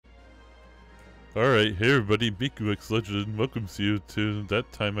Alright, hey everybody, MikuXLegend welcomes you to That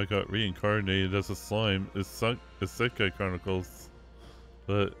Time I Got Reincarnated as a Slime, Isekai Chronicles.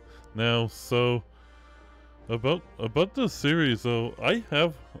 But now, so about the series though,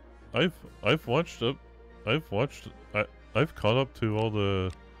 I've watched up, I've caught up to all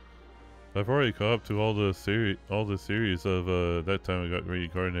the, I've already caught up to all the series of That Time I Got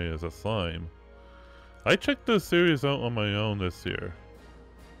Reincarnated as a Slime. I checked the series out on my own this year,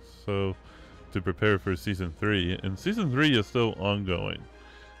 so to prepare for season 3, and season 3 is still ongoing.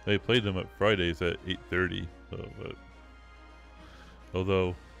 They played them at Fridays at 8:30. So,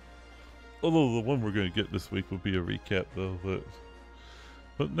 although the one we're gonna get this week will be a recap though,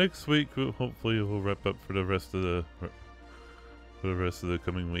 but next week hopefully we'll wrap up for the rest of the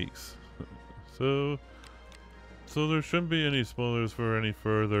coming weeks. So there shouldn't be any spoilers for any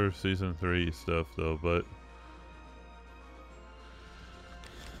further season 3 stuff though, but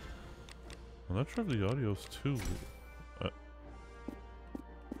I'm not sure if the audio's too.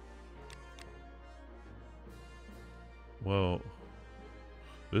 Well,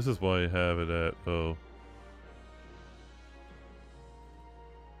 this is why I have it at. Oh.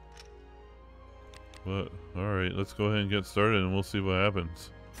 But, alright, let's go ahead and get started and we'll see what happens.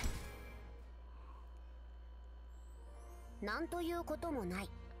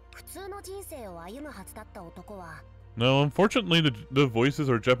 Now, unfortunately, the voices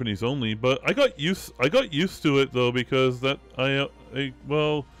are Japanese only, but I got used to it though, because that I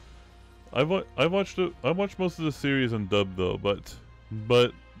watched most of the series in dub though, but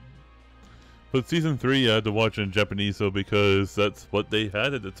season 3 I had to watch it in Japanese though, because that's what they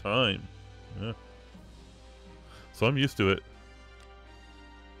had at the time. Yeah. So I'm used to it.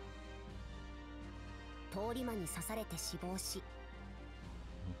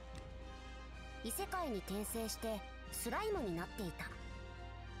 異世界に転生してスライムになっていた。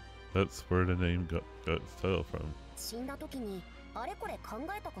That's where the name got its title from. 死んだ時にあれこれ考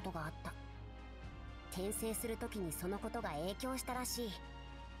えたことがあった。転生する時にそのことが影響したらしい。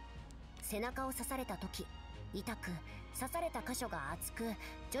背中を刺された時、痛く刺された箇所が熱く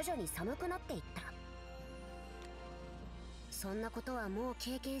徐々に寒くなっていった。そんなことはもう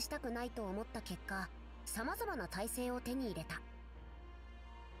経験したくないと思った結果、様々な耐性を手に入れた。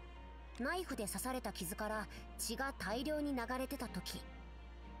ナイフで刺された傷から血が大量に流れてた時、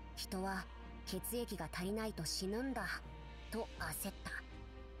人は血液が足りないと死ぬんだと焦った。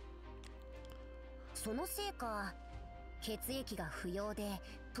そのせいか、血液が不要で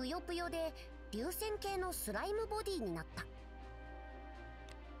ぷよぷよで流線形のスライムボディになった。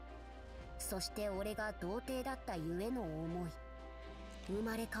そして俺が童貞だったゆえの思い、生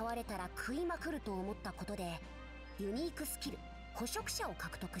まれ変われたら食いまくると思ったことでユニークスキル捕食者を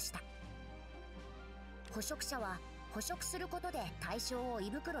獲得した。捕食者は捕食することで対象を胃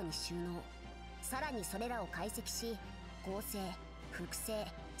袋に収納、さらにそれらを解析し合成、複製、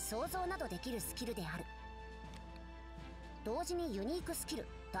創造などできるスキルである。同時にユニークスキル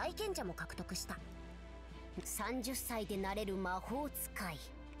大賢者も獲得した。30歳でなれる魔法使い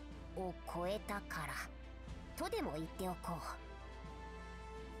を超えたからとでも言っておこ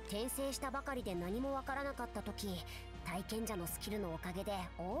う。転生したばかりで何もわからなかった時、大賢者のスキルのおかげで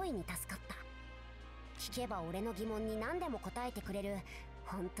大いに助かった。聞けば俺の疑問に何でも答えてくれる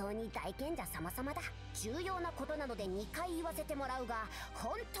本当に大賢者様々だ。重要なことなので2回言わせてもらうが、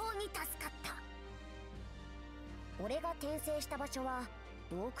本当に助かった。俺が転生した場所は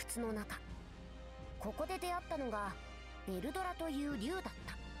洞窟の中。ここで出会ったのがベルドラという竜だっ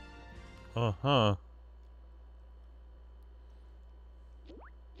た。あは。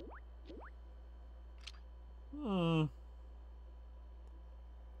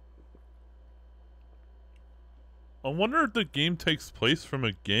I wonder if the game takes place from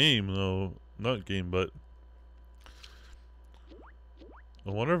a game, though. Not game, but I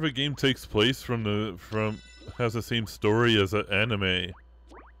wonder if a game takes place has the same story as an anime.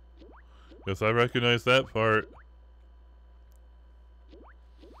 Because I recognize that part.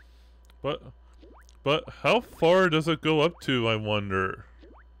 But how far does it go up to, I wonder?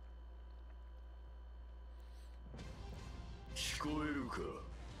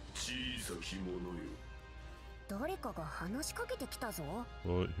 誰かが話しかけてきたぞ。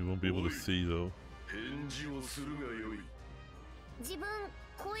Well, he won't be able to see though. 返事をするがよい。自分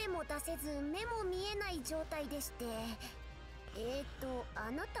声も出せず目も見えない状態でして。あ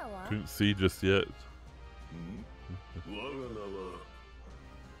なたは Couldn't see just yet. 我が名は。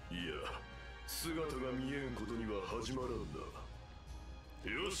いや、姿が見えんことには始まらんだ。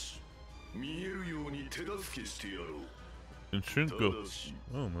よし、見えるように手助けしてやろう。It shouldn't go.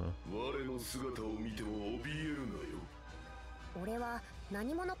 Oh no. 我の姿を見ても怯えるなよ。俺は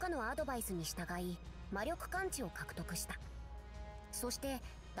何者かのアドバイスに従い魔力感知を獲得した。そして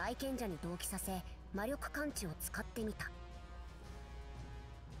大賢者に同期させ魔力感知を使ってみた。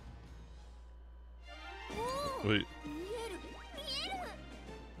おお、見える見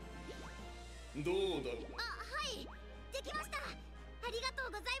える。どうだろう。あ、はい、できました。ありがと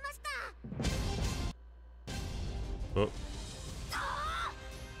うございました。あ、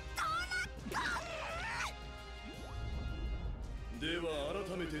では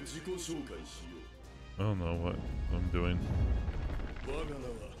改めて自己紹介しよう。 I don't know what I'm doing. 我が名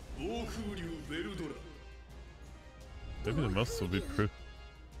は暴風竜ベルドラ。 Maybe the mouse will be pretty.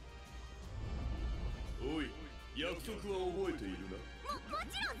 おい、約束は覚えているな。も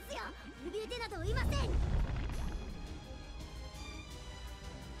ちろんっすよ。怯えてなどいません。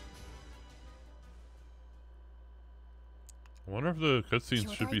 I wonder if the cutscenes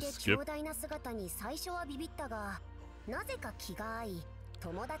should be 巨 skipped. 大な姿に最初はビビったが、なぜか気が合い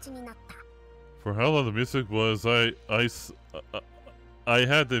友達になった。 For how loud the music was, I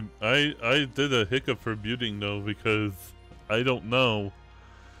did a hiccup for muting though because I don't know,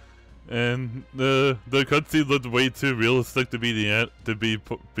 and the cutscene looked way too realistic to be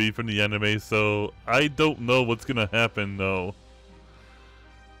from the anime, so I don't know what's gonna happen though.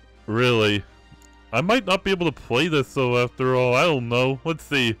 Really, I might not be able to play this though after all. I don't know. Let's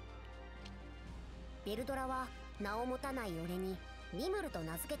see. ベルドラは名を持たない俺にリムルと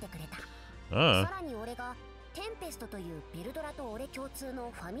名付けてくれた。 Ah. さらに俺がテンペストというベルドラと俺共通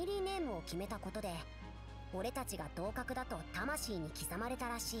のファミリーネームを決めたことで、俺たちが同格だと魂に刻まれた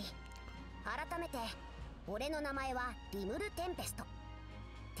らしい。改めて俺の名前はリムル・テンペスト、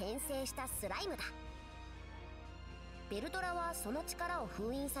転生したスライムだ。ベルドラはその力を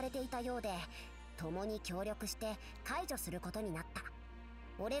封印されていたようで、共に協力して解除することになった。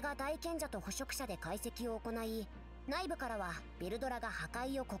俺が大賢者と捕食者で解析を行い、内部からはベルドラが破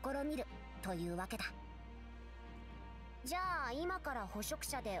壊を試みるというわけだ。じゃあ今から捕食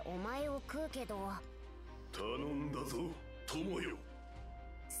者でお前を食うけど、頼んだぞ友よ。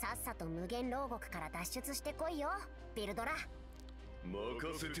さっさと無限牢獄から脱出してこいよベルドラ。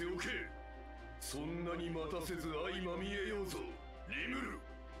任せておけ。そんなに待たせず相まみえようぞリムル。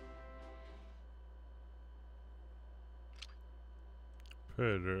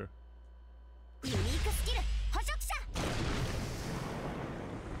 Predator. ユニークスキル捕食者。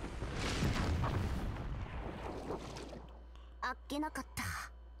あっけなかった。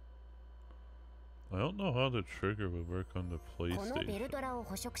 I don't know how the trigger would work on the このベル PlayStation. ドラを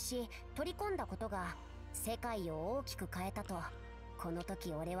捕食し取り込んだことが世界を大きく変えたと、この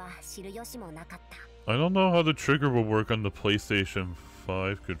時俺は知る由もなかった。 I don't know how the trigger will work on the PlayStation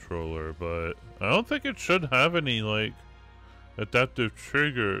 5 controller, but I don't think it should have any, like, adaptive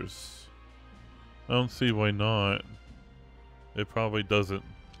triggers. I don't see why not. It probably doesn't.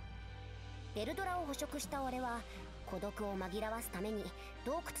 ベルドラを捕食した俺は孤独を紛らわすために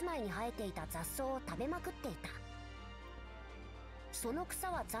洞窟内に生えていた雑草を食べまくっていた。その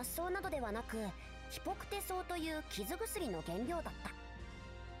草は雑草などではなくヒポクテ草という傷薬の原料だった。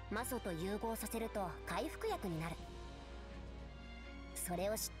マソと融合させると回復薬になる。それ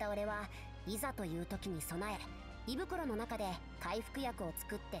を知った俺はいざという時に備え、胃袋の中で回復薬を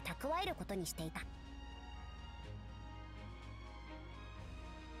作って蓄えることにしていた。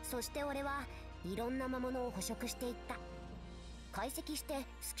そして俺はいろんな魔物を捕食していった。解析して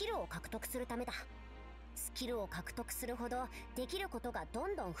スキルを獲得するためだ。スキルを獲得するほどできることがど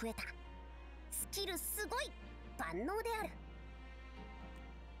んどん増えた。スキルすごい万能である。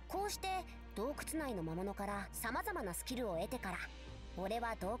こうして洞窟内の魔物から様々なスキルを得てから、俺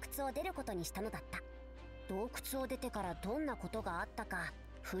は洞窟を出ることにしたのだった。洞窟を出てからどんなことがあったか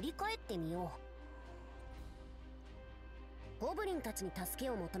振り返ってみよう。ゴブリンたちに助け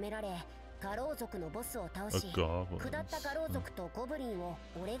を求められ、ガロウ族のボスを倒し、下ったガロウ族とゴブリンを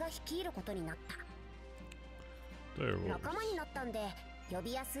俺が率いることになった。仲間になったんで呼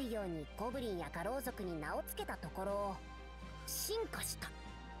びやすいようにゴブリンやガロウ族に名を付けたところ、進化した。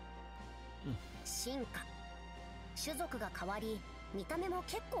進化、種族が変わり見た目も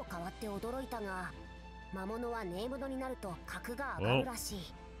結構変わって驚いたが、魔物はネームドになると格が上がるらし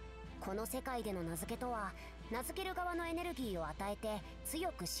い。この世界での名付けとは、名付ける側のエネルギーを与えて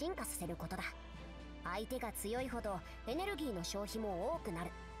強く進化させることだ。相手が強いほどエネルギーの消費も多くな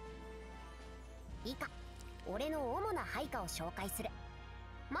る。以下、俺の主な配下を紹介する。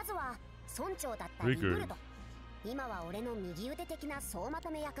まずは村長だったリグルド。今は俺の右腕的な総まと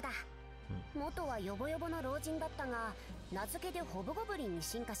め役だ。元はヨボヨボの老人だったが、名付けでホブゴブリンに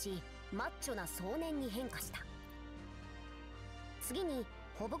進化しマッチョな壮年に変化した。次に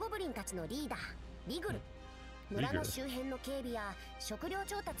ホブゴブリンたちのリーダーリグル。村の周辺の警備や食料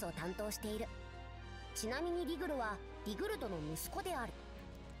調達を担当している。ちなみにリグルはリグルドの息子である。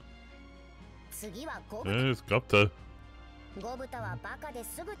次はゴブタ。ゴブタはバカで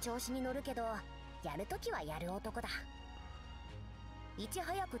すぐ調子に乗るけど、やるときはやる男だ。いち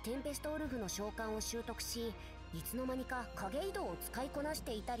早くテンペストウルフの召喚を習得し、いつの間にか影移動を使いこなし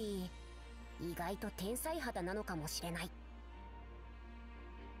ていたり、意外と天才肌なのかもしれない。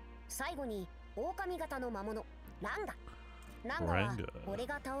最後に狼型の魔物ランガ。ランガは俺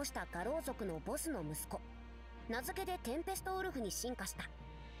が倒したガロー族のボスの息子。名付けでテンペストウルフに進化した。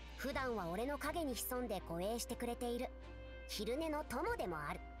普段は俺の影に潜んで護衛してくれている昼寝の友でも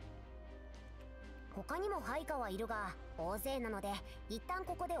ある。他にも配下はいるが大勢なので一旦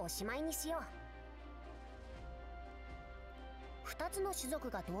ここでおしまいにしよう。2つの種族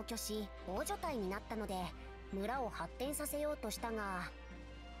が同居し大所帯になったので村を発展させようとしたが、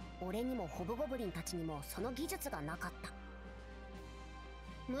俺にもホブゴブリンたちにもその技術がなかった。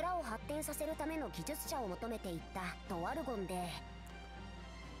村を発展させるための技術者を求めていったドワルゴンで、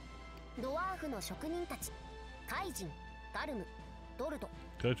ドワーフの職人たちカイジン、ガルム、ドルド、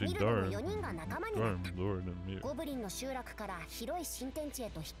ミルドの4人が仲間になった。ゴブリンの集落から広い新天地へ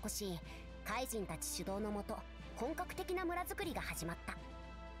と引っ越し、カイジンたち主導のもと本格的な村づくりが始まった。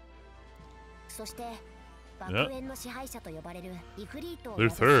そして爆炎の支配者と呼ばれるイフリートを目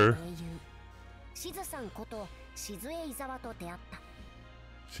指す英雄シズさんこと静江伊沢と出会った。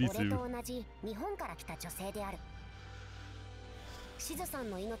俺と同じ日本から来た女性である。シズさん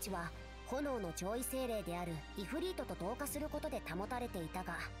の命は炎の上位精霊であるイフリートと同化することで保たれていた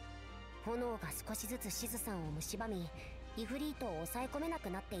が、炎が少しずつシズさんを蝕みイフリートを抑え込めなく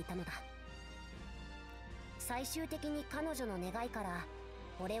なっていたのだ。最終的に彼女の願いから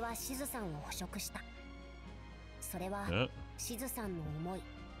俺はシズさんを捕食した。それはシズさんの思い、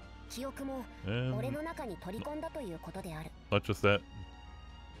記憶も俺の中に取り込んだということである。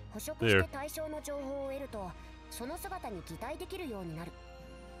捕食して対象の情報を得るとその姿に擬態できるようになる。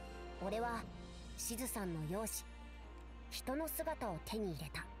俺はシズさんの容姿、人の姿を手に入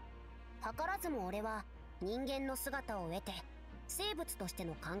れた。図らずも俺は人間の姿を得て生物として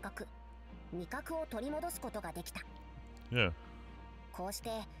の感覚、味覚を取り戻すことができた。こうして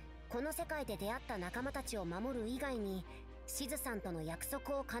この世界で出会った仲間たちを守る以外にシズさんとの約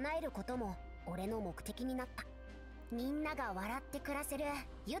束を叶えることも俺の目的になった。みんなが笑って暮らせる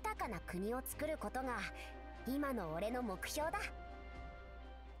豊かな国を作ることが今の俺の目標だ。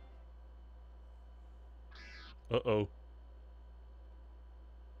Uh-oh.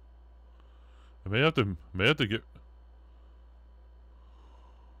 I may have to get...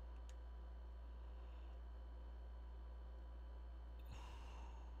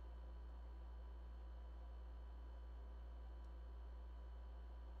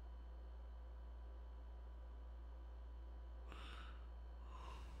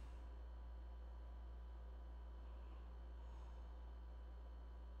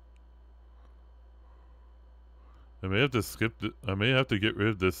 I may have to skip it. I may have to get rid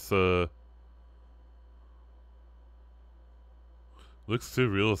of this, looks too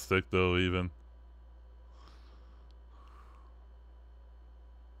realistic though, even.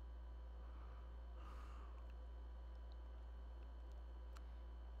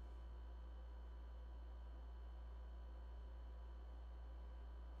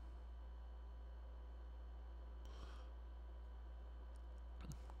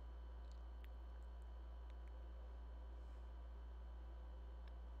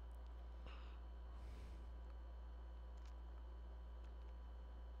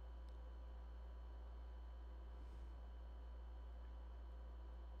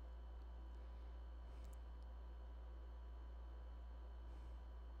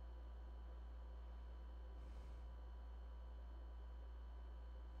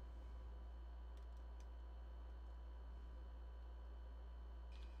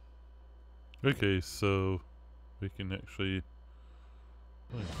 Okay, so we can actually...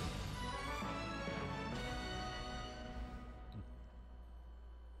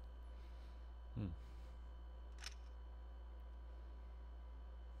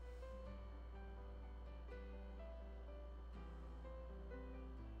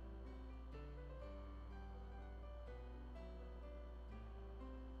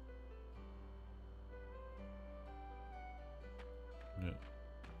 Yeah.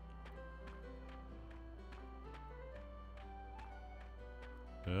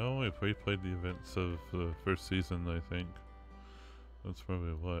 I only played the events of the first season, I think. That's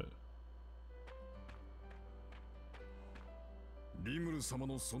probably what. リムル様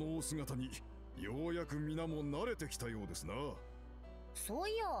のそのお姿にようやく皆も慣れてきたようですな。そう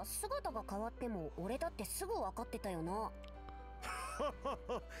いや姿が変わっても俺だってすぐ分かってたよな。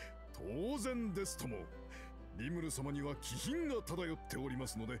当然ですとも。リムル様には気品が漂っておりま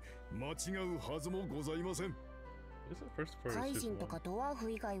すので間違うはずもございません。怪人とかドワーフ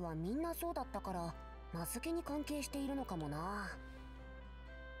以外はみんなそうだったから名付けに関係しているのかもな。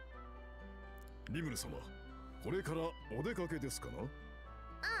リムル様、これからお出かけですかな？あ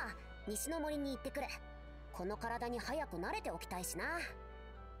あ、西の森に行ってくる。この体に早く慣れておきたいしな。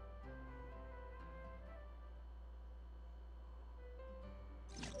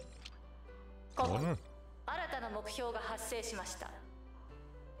新たな目標が発生しました。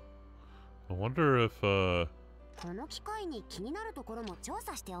I wonder if, この機会に気になるところも調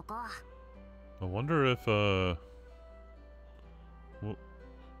査しておこう。I wonder if,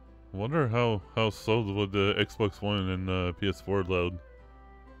 wonder how slow would the Xbox One and PS4 load,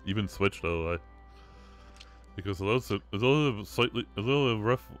 even Switch though, because a little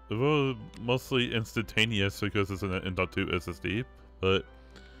rough, a little mostly instantaneous because it's an M.2 SSD, but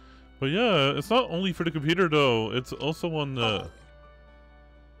yeah, it's not only for the computer though, it's also on the.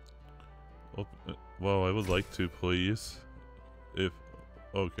 Well, I would like to, please. If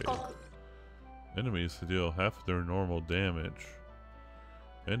okay, enemies deal half their normal damage.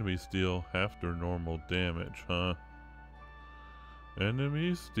 Enemies deal half their normal damage, huh?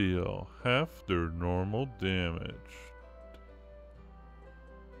 Enemies deal half their normal damage.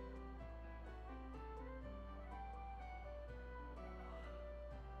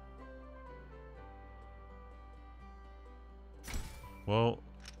 Well,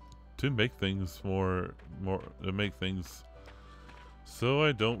 to make things to make things so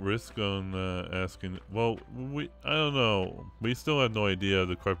I don't risk on asking. Well, I don't know. We still have no idea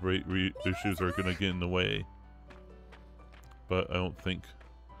the copyright issues are gonna get in the way. But I don't think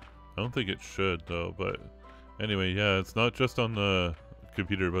it should though. But anyway, yeah, it's not just on the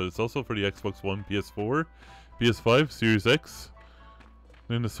computer, but it's also for the Xbox One, PS4, PS5, Series X,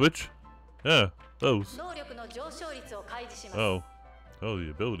 and the Switch. Yeah, those. Oh,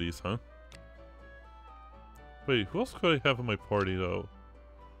 the abilities, huh? Wait, who else could I have in my party though?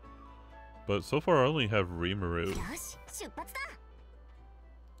 But so far I only have Rimuru.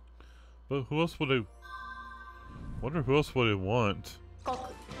 But who else would I... wonder who else would I want?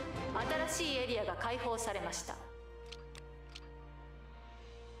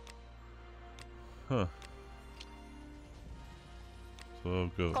 Huh. So I'll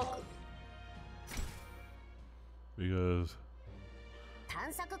go. Because...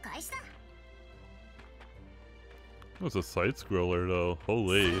 That's a side scroller though.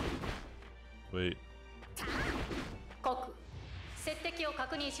 Holy. Wait.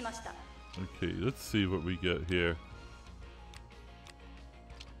 Okay, let's see what we get here.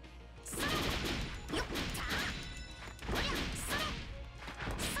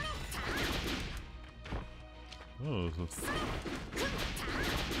 Oh,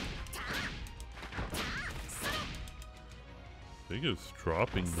 I think it's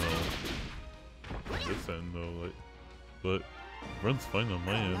dropping though. This end though, like, but runs fine on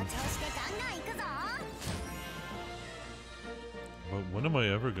my end. But when am I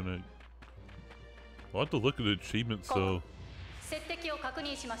ever gonna? I'll have to look at the achievements so.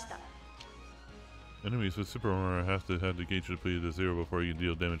 Enemies with super armor have to gauge depleted to 0 before you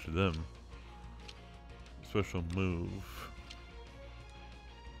deal damage to them. Special move.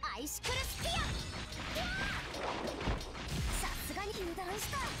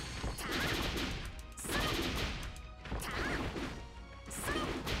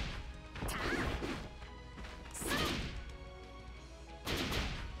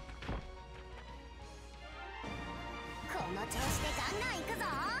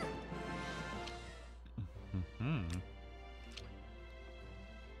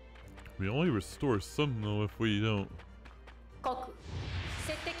 We only restore some though if we don't. Oh,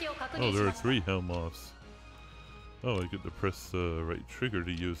 there are 3 Helmoths. Oh, I get to press the right trigger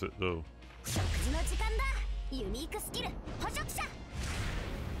to use it though.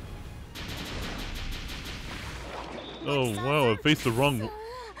 Oh wow, I faced the wrong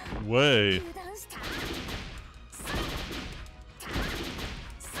way.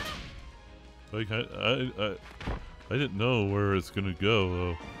 Like I didn't know where it's gonna go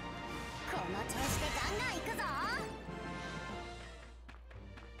though.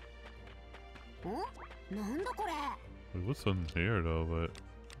 Wait, what's on here though? But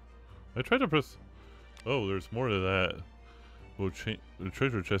I tried to press. Oh, there's more to that. Will change. The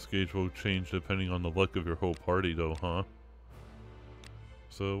treasure chest gauge will change depending on the luck of your whole party, though, huh?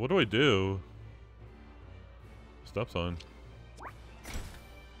 So what do I do? Stop sign.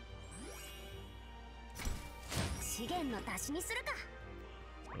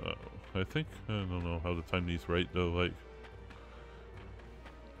 I think I don't know how to time these right though. Like,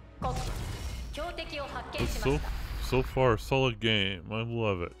 but so far, solid game. I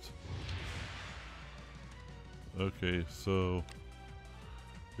love it. Okay, so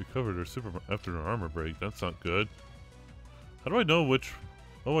recovered her super after an armor break. That's not good. How do I know which?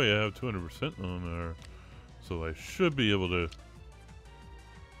 Oh wait, I have 200% on there, so I should be able to.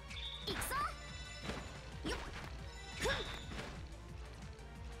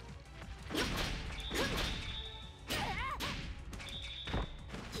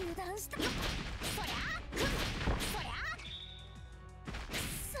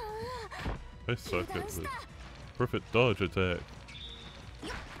 I suck at this. Perfect dodge attack.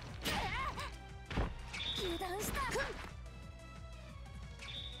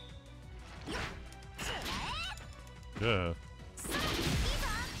 Yeah.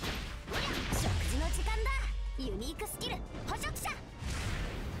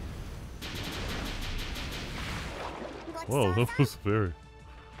 Whoa, that was very.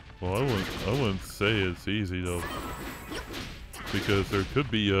 Well, I wouldn't say it's easy though, because there could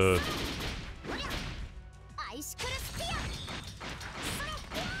be yeah.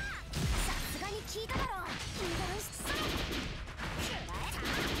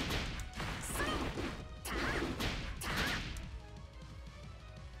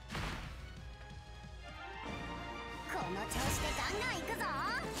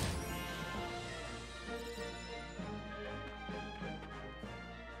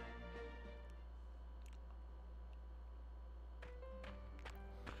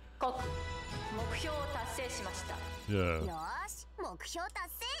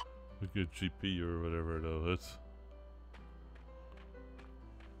 A good GP or whatever though. That's.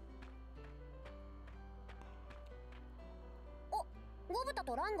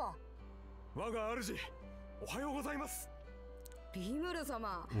リムル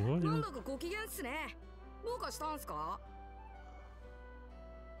様、なんだかご機嫌っすね。どうかしたんすか？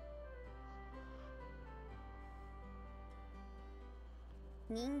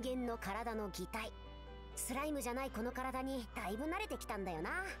人間の体の擬態。スライムじゃないこの体にだいぶ慣れてきたんだよな。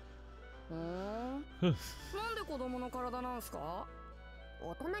なんで子供の体なんすか？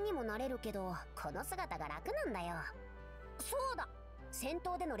大人にもなれるけど、この姿が楽なんだよ。そうだ。戦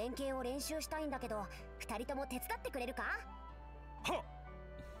闘での連携を練習したいんだけど、二人とも手伝ってくれるか？はっ。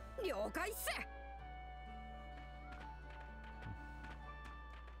了解っす。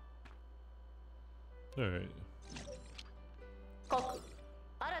Alright. 国、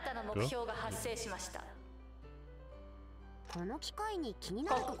新たな目標が発生しました。この機会に気に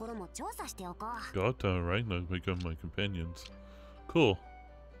なるところも調査しておこう。Gata and Ragnar become my companions. Cool.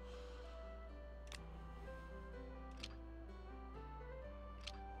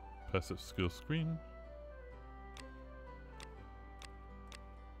 Passive skill screen.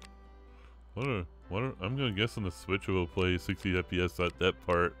 I'm gonna guess on the Switch it will play 60 FPS at that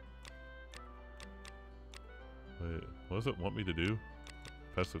part. Wait, what does it want me to do?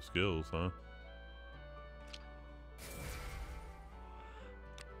 Passive skills, huh?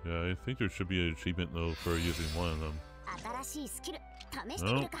 Yeah, I think there should be an achievement though for using one of them.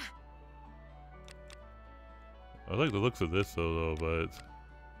 No. I like the looks of this though, but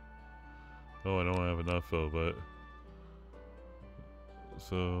oh, I don't have enough though, but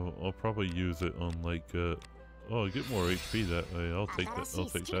so I'll probably use it on like oh, I get more HP that way. I'll take that. I'll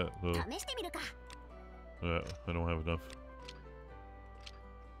take that though. Yeah, I don't have enough.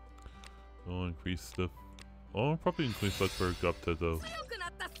 I'll increase stuff. Oh, I'll probably increase luck for Gupta though.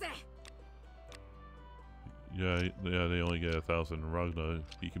 Yeah, they only get 1,000. Ragnar,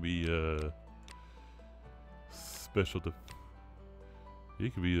 he can be special. He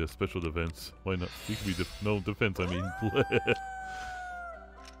could be a special defense. Why not? He could be no defense. I mean.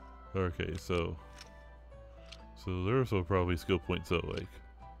 Okay, so there's probably skill points though, like.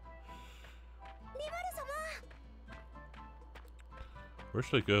 Where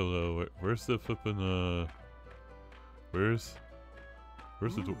should I go though? Where's the flippin' Where's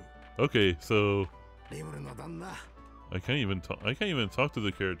the door? Okay, so I can't even talk to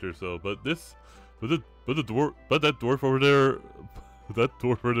the characters though. But that dwarf over there,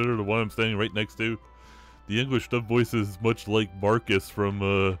 the one I'm standing right next to, the English dub voice is much like Marcus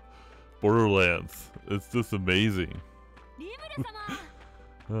from Borderlands. It's just amazing. I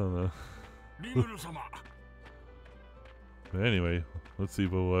don't know. But anyway, let's see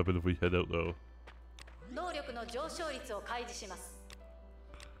what will happen if we head out though.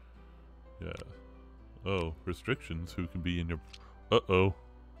 Yeah. Oh, restrictions. Who can be in your... Uh-oh.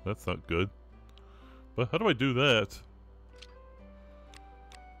 That's not good. But how do I do that?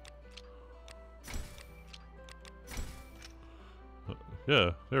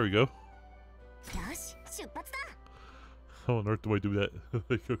 Yeah, there we go. よし出発だ。 How on earth do I do that?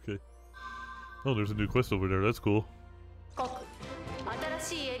 Like, okay. Oh, there's a new quest over there. That's cool. 国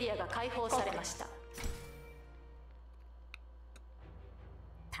新しいエリアが開放されました。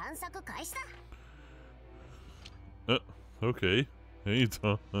探索開始だ。 Okay.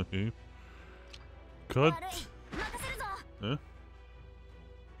 Anytime. Cut. 悪い任せるぞ。 Huh?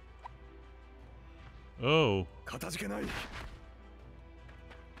 Oh. かたじけない。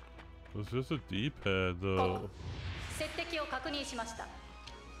 It's just a D-pad, though. 接敵を確認しました。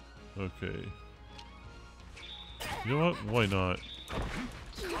 Okay. You know what? Why not?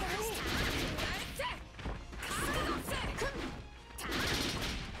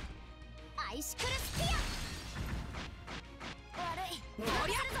 アイシクルスピア。悪い任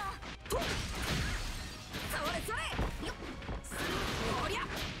せるぞ。それそれ。よっ。おりゃま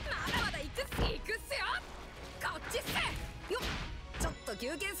だまだ行くっすよ。こっちっす。よっ。ちょっと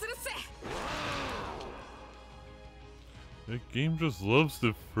休憩するっす。 That game just loves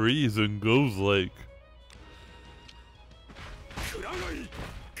to freeze and goes like. くらがい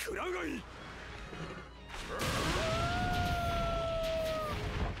くらがい。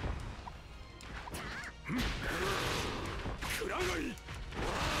 くらがい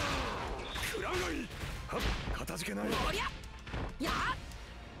くらがい。はっかたじけない。おりゃやっ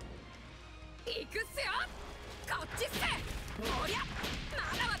行くっすよ。こっちっす。おりゃ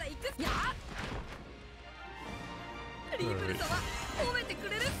まだまだ行くっす。やっリムル様褒めてく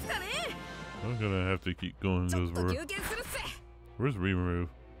れるっすかね。 I'm gonna have to keep going ちょっ because と we're. 休憩するっす。 Where's Rimuru?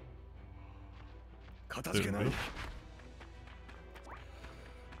 かたじけない。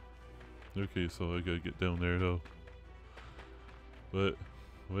 Okay, so I gotta get down there though. But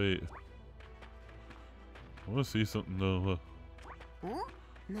wait, I want to see something though.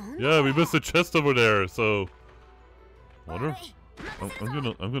 なんだ Yeah, we missed the chest over there. So, 悪 wonder. い任せる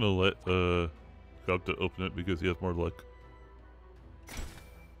ぞ。 I'm gonna let Gopta open it because he has more luck.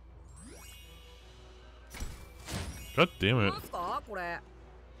 God damn it! なんすかこれ。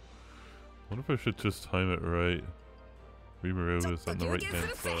 Wonder if I should just time it right. Rimuru is on the right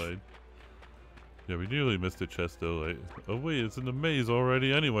hand side. Yeah, we nearly missed the chest though. Like, oh wait, it's in the maze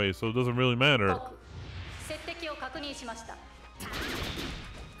already anyway, so it doesn't really matter. 国接敵を確認しました。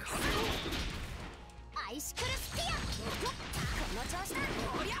アイシクルスピア。この調子だ。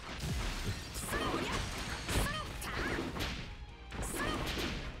おりゃ。そろおりゃ。そろ。そろ。そろ。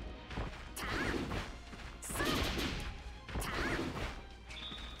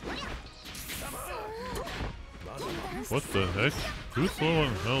おりゃ。 What the heck? Who's low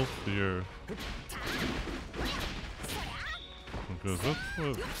on health here? Because that's what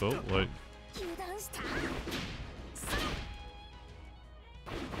it felt like. 油断した。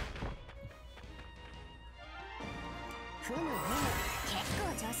ふむふむ結構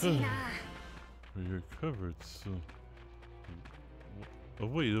調子いいな。 You're covered, so. Oh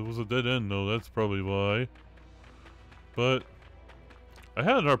wait, it was a dead end though, that's probably why. But I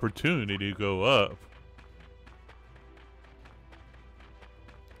had an opportunity to go up.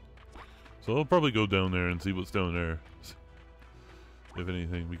 So I'll probably go down there and see what's down there. If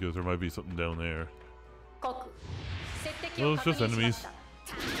anything, because there might be something down there. 国接敵 Well, を it's 確 just 認しま enemies. した。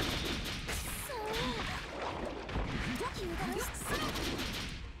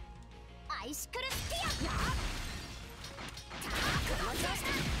アイシクルスピア。やっ。この調子だ。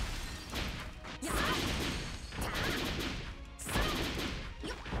やっ。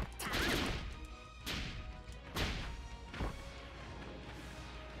よっ。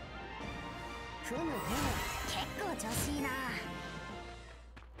ふむふむ結構調子いいな。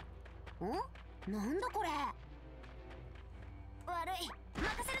なんだこれ。悪い任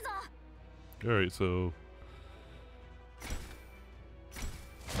せるぞ。 Alright, so.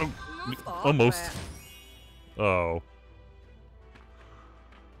 Oh, なんすか almost. Oh.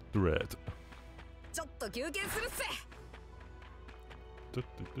 The rat. ちょっと休憩するっす。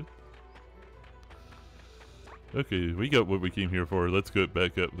 Okay, we got what we came here for. Let's get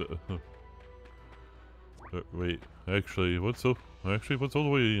back up. Wait, actually, what's all the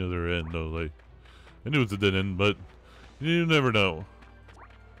way to the other end? though? Like, I knew it's a dead end, but you never know.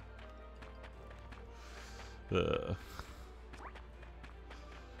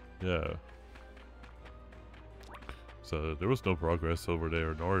 Yeah. So there was no progress over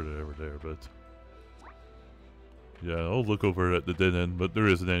there, nor over there, but yeah, I'll look over at the dead end, but there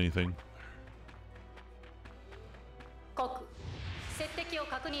isn't anything. 国接敵を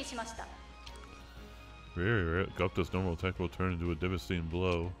確認しました。 Very rare. Gopta's normal attack will turn into a devastating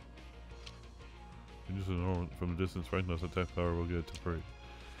blow. Use a normal from a distance, Reincarnated's attack power will get a temporary.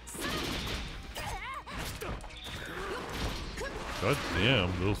 God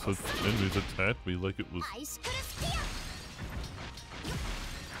damn, those enemies attacked me like it was...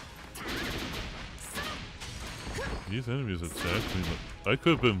 These enemies attacked me. I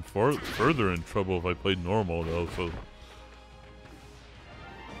could have been further in trouble if I played normal though, so...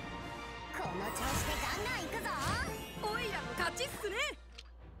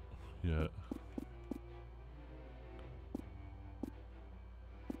 Yeah.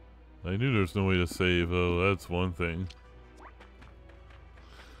 I knew there's no way to save though, that's one thing.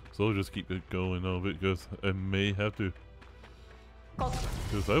 So I'll just keep it going though, because I may have to.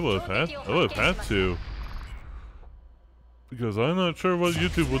 Because I would have had to. Because I'm not sure what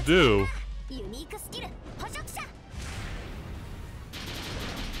YouTube will do.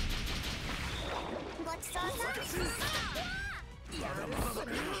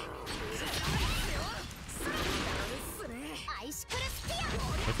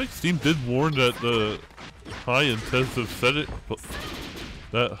 I think Steam did warn that the high intensive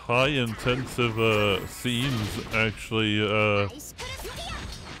scenes actually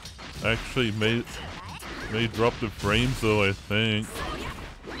may drop the frames though, I think.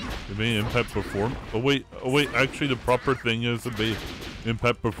 It may impact perform. Oh wait, actually the proper thing is it may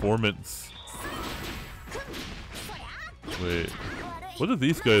impact performance. Wait, what do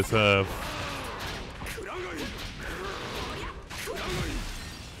these guys have?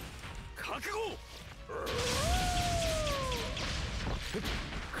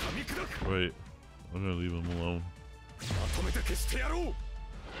 Wait, I'm gonna leave him alone.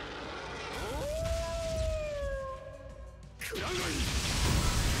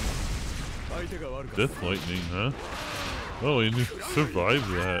 Death lightning, huh? Oh, he survived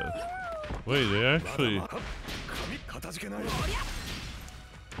that. Wait, they actually...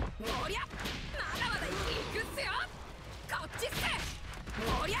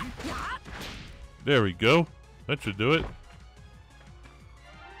 There we go. That should do it.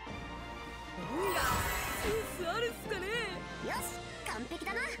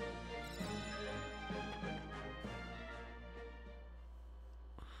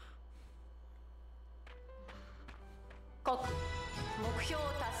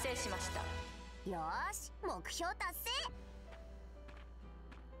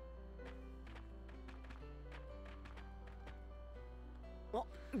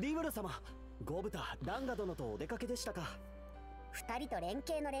リムル様、ゴブタ、ランガ殿とお出かけでしたか。2人と連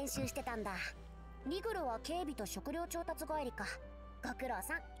携の練習してたんだ。リグルは警備と食料調達帰りか。ご苦労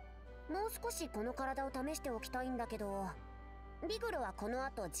さん。もう少しこの体を試しておきたいんだけど、リグルはこの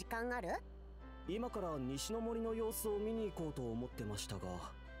後時間ある？今から西の森の様子を見に行こうと思ってましたが。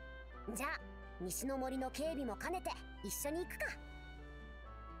じゃあ西の森の警備も兼ねて一緒に行く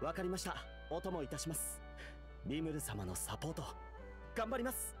か。わかりました。お供いたします。リムル様のサポート頑張り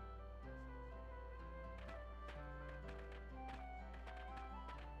ます。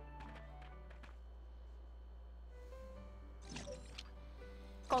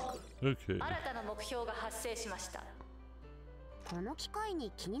新たな目標が発生しました。この機会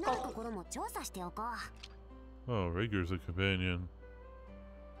に気になるところも調査しておこう。Oh, Rager's a companion.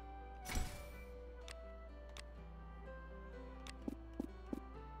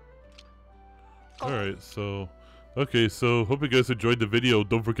 Alright, so... Okay, so hope you guys enjoyed the video.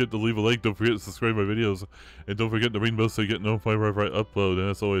 Don't forget to leave a like, don't forget to subscribe to my videos, and don't forget to ring the bell so you get notified whenever I upload. And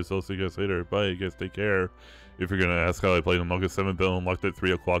as always, I'll see you guys later. Bye, you guys take care. If you're gonna ask how I played on August 7th, I'll unlock at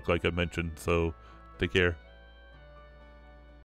 3 o'clock like I mentioned, so take care.